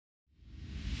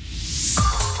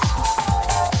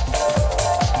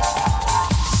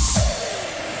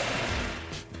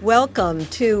Welcome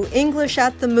to English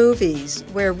at the Movies,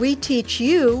 where we teach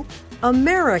you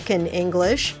American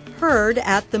English heard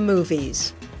at the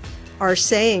movies. Our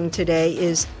saying today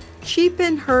is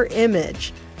cheapen her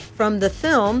image from the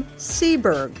film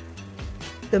Seberg.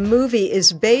 The movie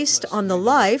is based on the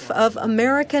life of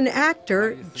American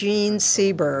actor Jean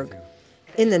Seberg.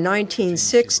 In the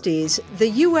 1960s, the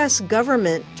U.S.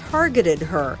 government targeted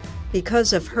her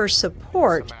because of her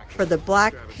support for the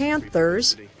Black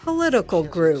Panthers political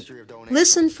group.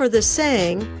 Listen for the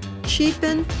saying,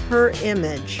 cheapen her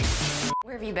image.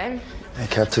 Where have you been? I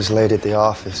kept us late at the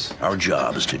office. Our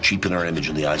job is to cheapen our image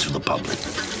in the eyes of the public.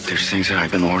 There's things that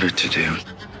I've been ordered to do.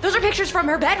 Those are pictures from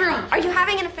her bedroom. Are you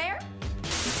having an affair?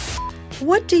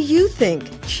 What do you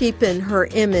think cheapen her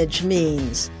image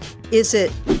means? Is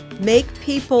it make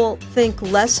people think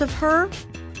less of her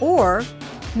or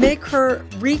make her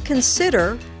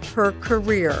reconsider her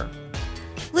career?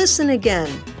 Listen again.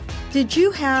 Did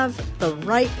you have the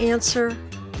right answer?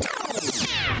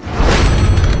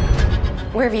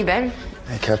 Where have you been?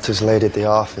 I kept us late at the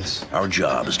office. Our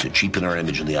job is to cheapen our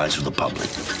image in the eyes of the public.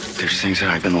 There's things that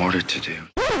I've been ordered to do.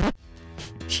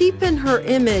 Cheapen her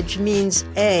image means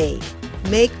A,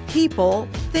 make people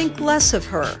think less of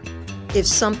her. If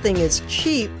something is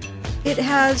cheap, it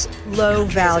has low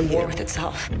value. War with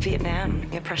itself. Vietnam,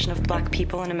 the oppression of black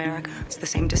people in America. It's the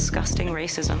same disgusting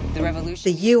racism. The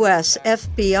revolution. The U.S.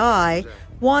 FBI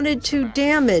wanted to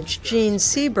damage Jean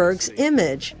Seberg's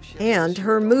image and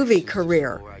her movie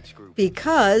career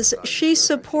because she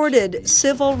supported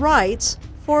civil rights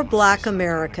for Black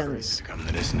Americans. Come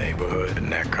to this neighborhood in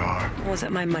that car. Was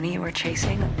it my money you were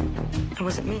chasing? Or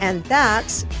was it me? And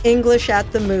that's English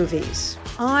at the Movies.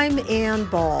 I'm Ann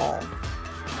Ball.